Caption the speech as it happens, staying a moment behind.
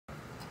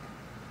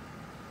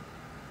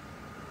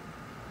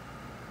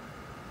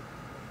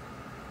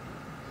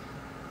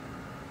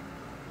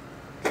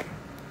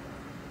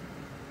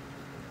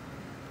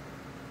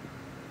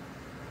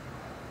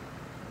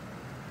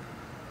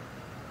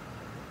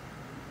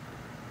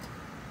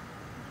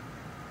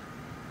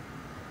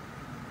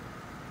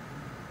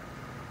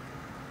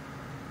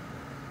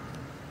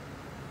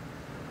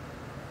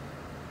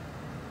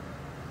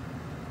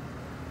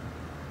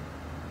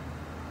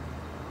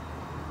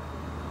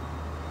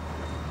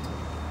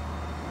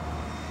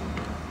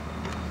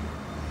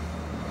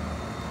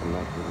I'm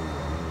not kidding you. I'm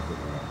not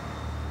kidding you.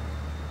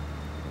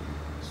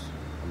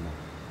 I'm not.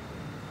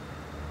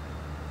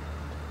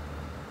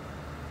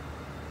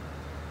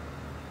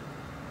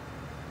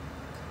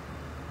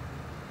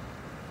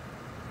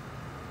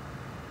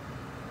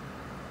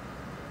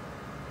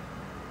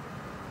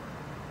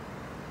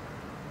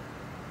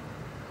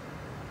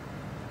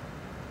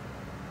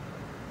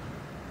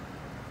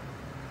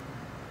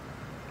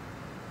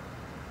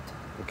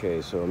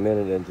 Okay, so a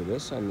minute into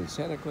this, I'm in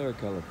Santa Clara,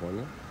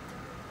 California.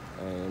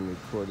 I am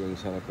recording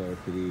Santa Clara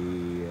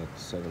PD at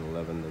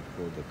 7-Eleven. They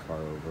pulled the car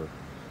over.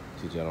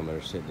 Two gentlemen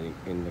are sitting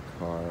in the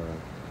car,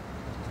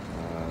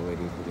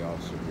 waiting for the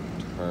officer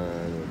to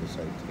return with a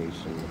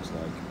citation, looks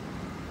like.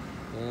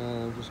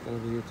 And I'm just going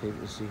to videotape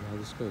and see how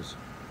this goes.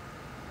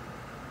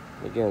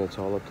 Again, it's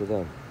all up to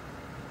them.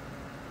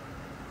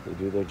 They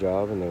do their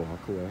job and they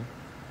walk away.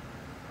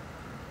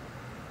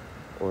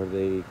 Or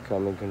they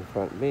come and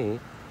confront me,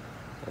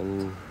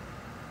 and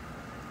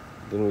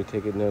then we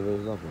take it another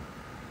level.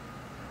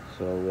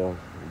 So we'll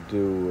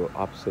do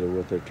opposite of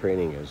what their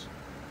training is.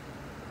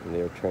 And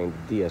they're trained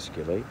to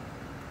de-escalate.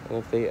 And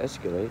if they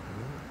escalate,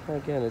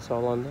 again, it's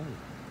all on them.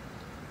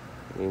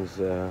 It means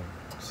the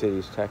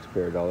city's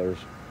taxpayer dollars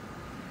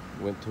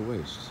went to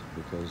waste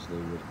because they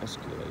would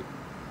escalate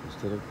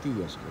instead of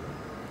de-escalate.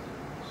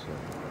 So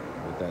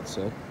with that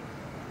said,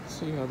 let's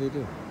see how they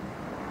do.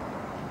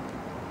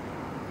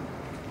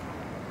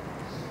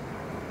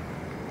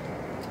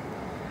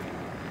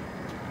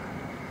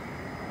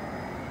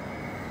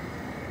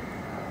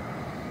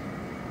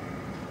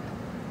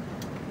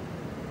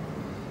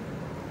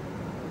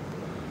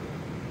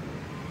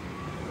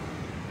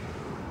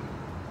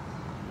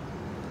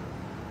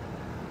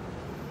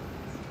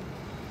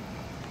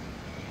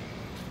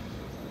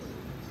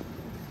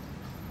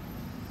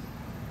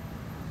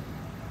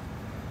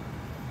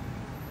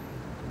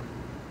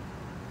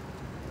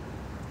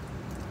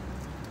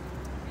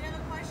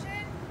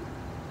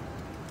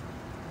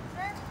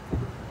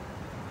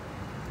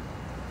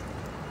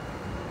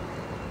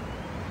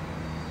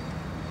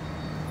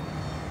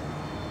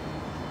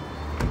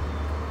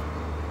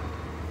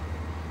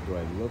 Do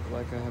I look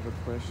like I have a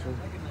question?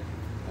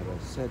 Have I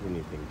said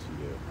anything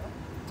to you?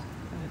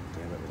 God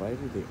damn it, why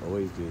do they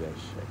always do that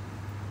shit?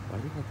 Why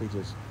don't they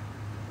just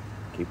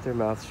keep their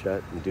mouth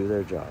shut and do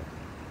their job?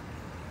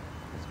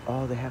 That's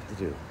all they have to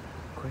do.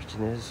 The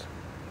question is,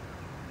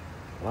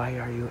 why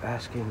are you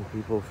asking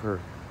people for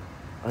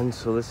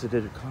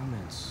unsolicited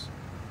comments?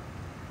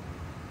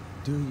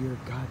 Do your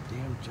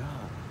goddamn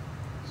job.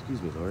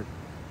 Excuse me, Lord.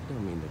 I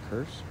don't mean to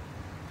curse.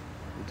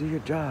 Do your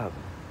job.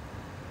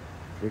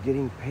 You're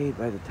getting paid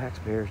by the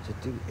taxpayers to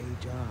do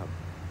a job.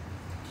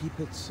 Keep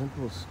it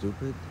simple,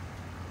 stupid.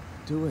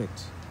 Do it.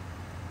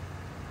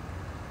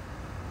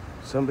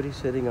 Somebody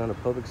sitting on a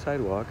public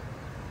sidewalk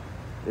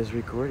is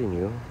recording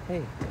you.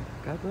 Hey,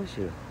 God bless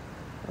you.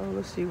 Oh,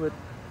 let's see what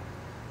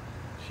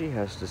she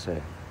has to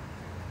say.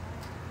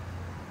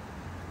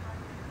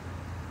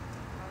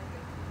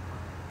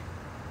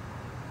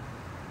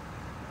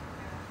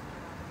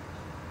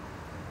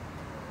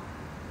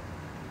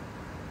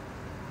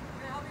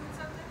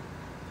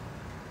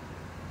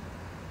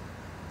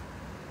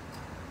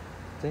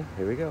 See,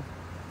 here we go.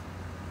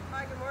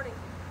 Hi, good morning.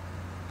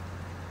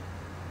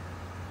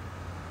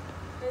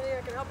 Anything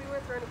I can help you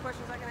with or any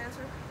questions I can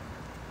answer?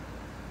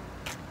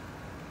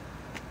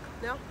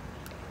 No?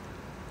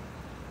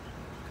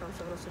 Com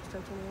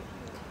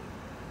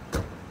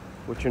 706-1028.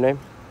 What's your name?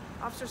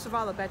 Officer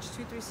Zavala, badge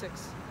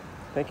 236.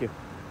 Thank you.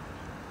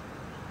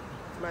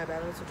 My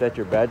bad. Is that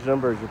your badge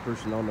number or is your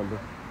personnel number?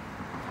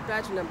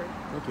 Badge number.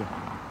 Thank you.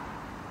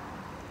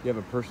 You have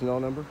a personnel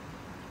number?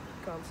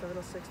 Com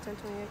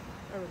 706-1028.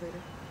 Or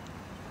later.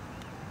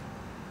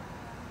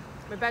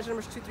 My badge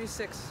number is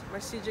 236. My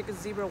CJIC is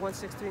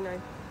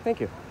 01639. Thank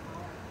you.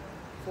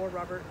 4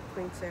 Robert,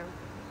 Queen Sam,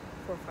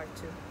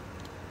 452.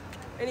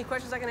 Any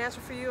questions I can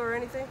answer for you or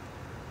anything?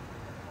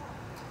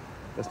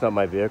 That's not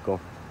my vehicle.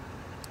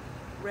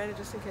 Ran it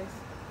just in case.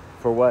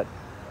 For what?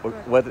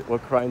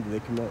 What crime do they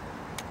commit?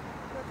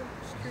 Nothing.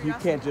 Just You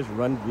curiosity. can't just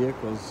run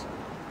vehicles,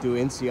 do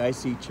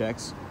NCIC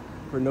checks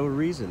for no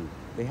reason.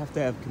 They have to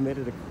have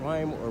committed a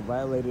crime or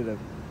violated a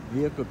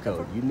vehicle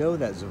code. You know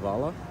that,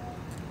 Zavala.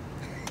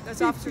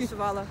 That's Officer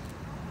Zavala.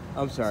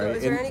 I'm sorry. So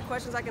is there any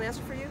questions I can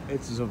answer for you?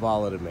 It's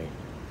Zavala to me.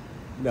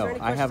 No, any I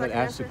questions haven't I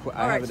can asked. answer?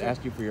 I All right, haven't so-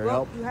 asked you for your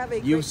well, help. you have a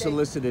You've great day.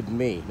 solicited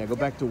me. Now go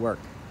back to work.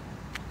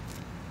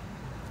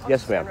 I'll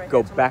Yes, just stand ma'am. right Go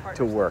here. It's one of my back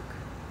to partners. work.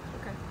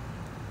 Okay.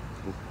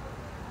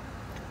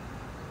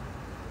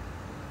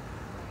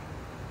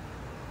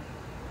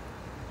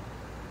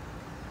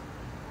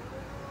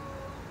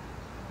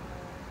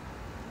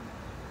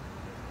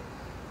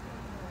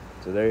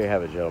 So there you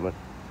have it, gentlemen.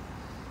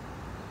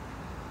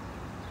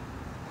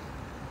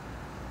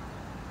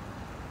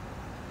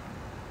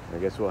 I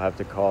guess we'll have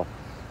to call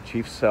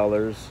Chief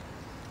Sellers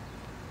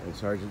and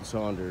Sergeant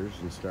Saunders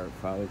and start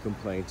filing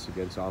complaints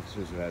against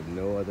officers who have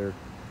no other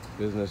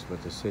business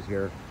but to sit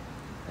here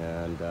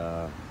and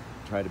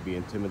try to be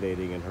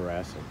intimidating and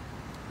harassing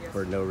Yes.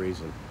 for no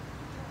reason.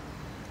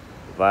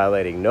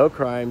 violating no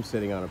crime,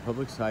 sitting on a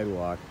public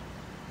sidewalk,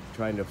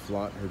 trying to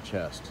flaunt her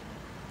chest.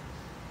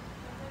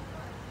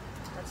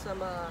 That's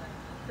some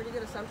pretty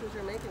good assumptions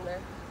you're making there.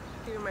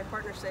 Keeping my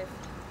partner safe.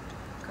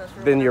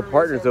 Then your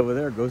partner's over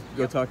there. Go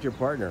talk to your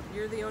partner.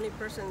 You're the only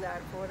person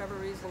that, for whatever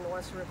reason,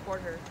 wants to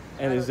report her.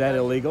 And is that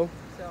illegal?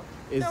 So,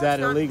 is no, that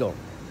it's not. illegal?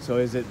 So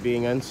is it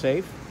being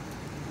unsafe?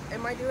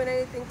 Am I doing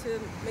anything to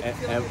make you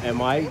feel like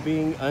Am I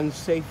being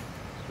unsafe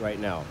right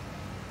now?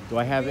 Do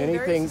I have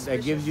anything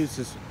that gives you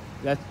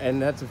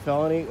that's a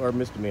felony or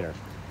misdemeanor?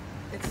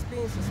 It's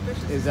being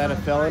suspicious. Is that a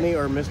felony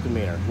or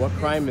misdemeanor? What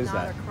crime is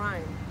that? It's not a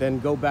crime. Then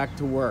go back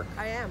to work.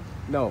 I am.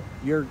 No,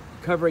 you're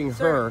covering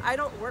Sir, her. I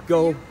don't work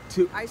for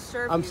you. I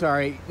serve I'm you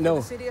sorry. in No.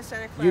 the city of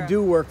Santa Clara. You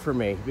do work for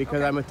me because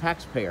Okay. I'm a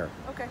taxpayer.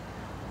 Okay.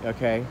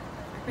 Okay.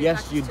 pay Yes,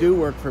 taxes you too. do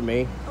work for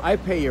me. I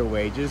pay your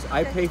wages.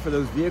 I pay for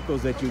those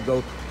vehicles that you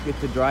get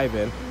to drive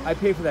in. I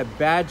pay for that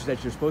badge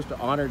that you're supposed to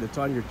honor that's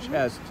on your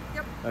chest.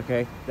 Yep.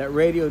 Okay, that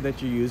radio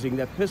that you're using,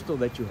 that pistol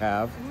that you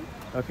have.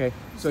 Okay,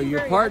 so seem your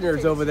very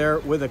partner's agitated. over there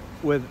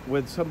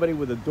with somebody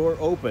with a door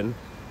open.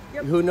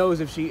 Yep. Who knows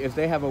if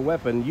they have a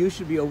weapon? You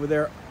should be over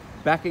there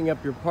backing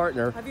up your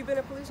partner. Have you been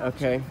a police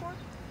officer Okay. before?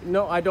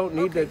 No, I don't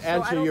need Okay, to so I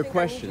answer don't your think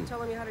I need you question.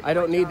 telling me how to do I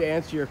don't my need job. to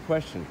answer your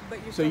question. But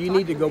you're So still you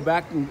need to talking go me.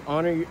 back and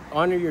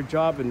honor your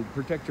job and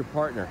protect your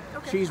partner.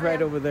 Okay, She's I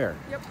right am. over there.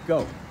 Yep.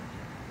 Go.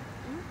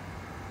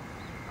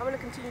 I'm going to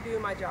continue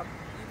doing my job.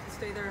 You can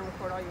stay there and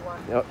record all you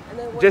want. Yep. And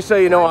then Just so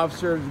you know, once-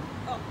 Officer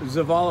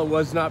Zavala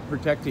was not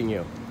protecting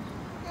you.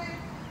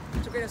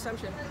 It's a great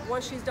assumption.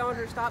 Once she's done with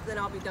her stop, then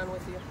I'll be done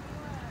with you.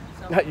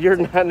 So, You're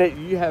not.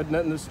 You have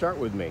nothing to start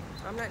with me.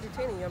 I'm not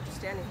detaining you. I'm just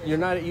standing here. You're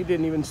not. You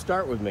didn't even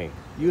start with me.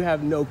 You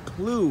have no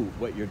clue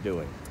what you're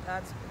doing.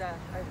 That's that.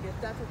 If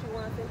that's what you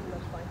want to think, then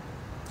that's fine.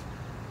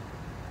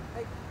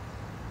 Hey,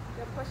 you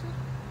have a question?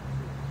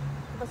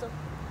 ¿Qué pasó?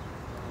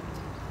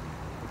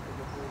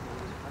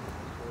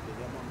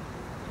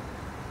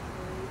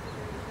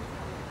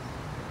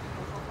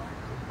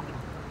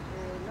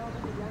 No,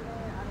 porque ya le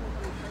hago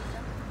con licencia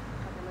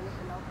para que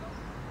maneje el auto,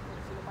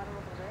 porque si lo paran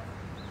otra vez,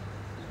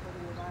 lo puede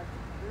llevar.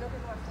 Yo lo que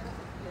voy a hacer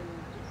es que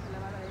le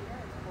va a dar a ella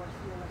es por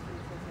si no hace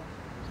licencia.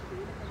 Si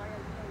dile que vaya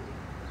al día y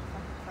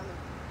saque el examen.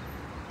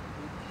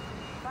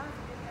 Va,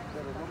 si quiere ir.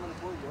 Pero no me lo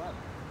puedo llevar.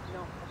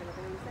 No, porque no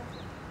tiene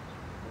licencia. No,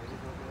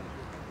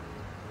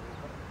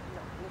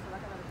 no se va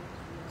a quedar aquí.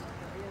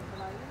 Ella se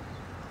va a ir.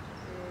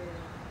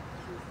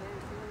 Si ustedes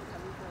deciden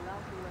salir con el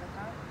auto y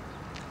manejar,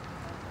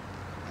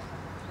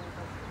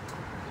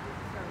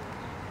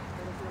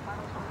 pero si lo paran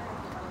otra vez,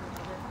 lo paran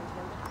otra vez,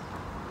 ¿entiendes?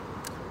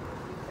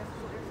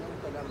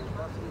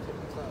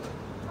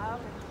 Ah,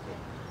 ok.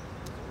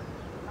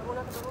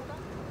 ¿Alguna otra pregunta?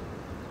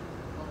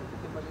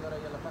 ¿Usted va a llegar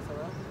ahí a la casa,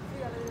 verdad? Sí,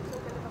 a la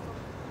dirección que le pasó.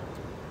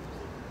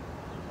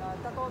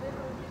 ¿Está todo bien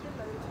con el ticket?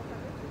 ¿La dirección está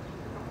bien?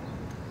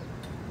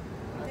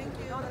 Thank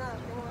you. No, de nada.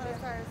 Tengo buenos días.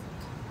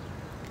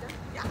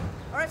 Yeah.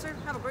 All right, sir.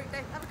 Have a great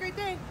day. Have a great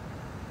day.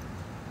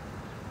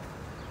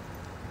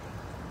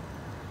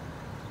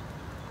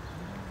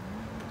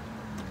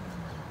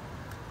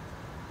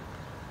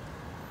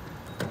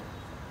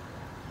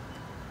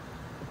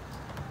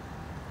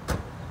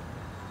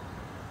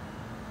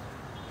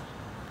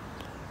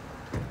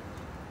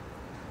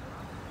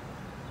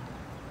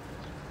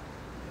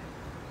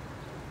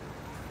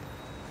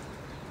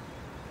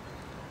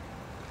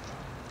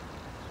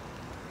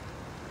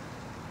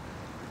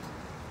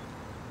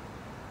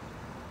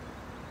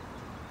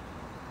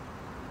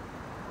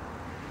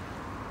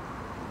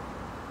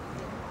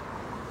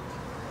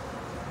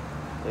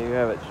 There you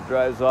have it. She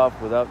drives off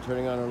without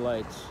turning on her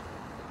lights.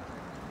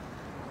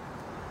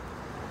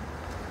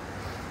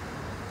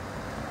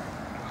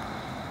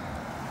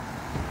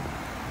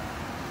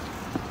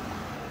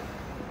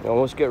 You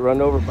almost get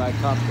run over by a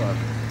cop car.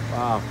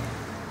 Wow.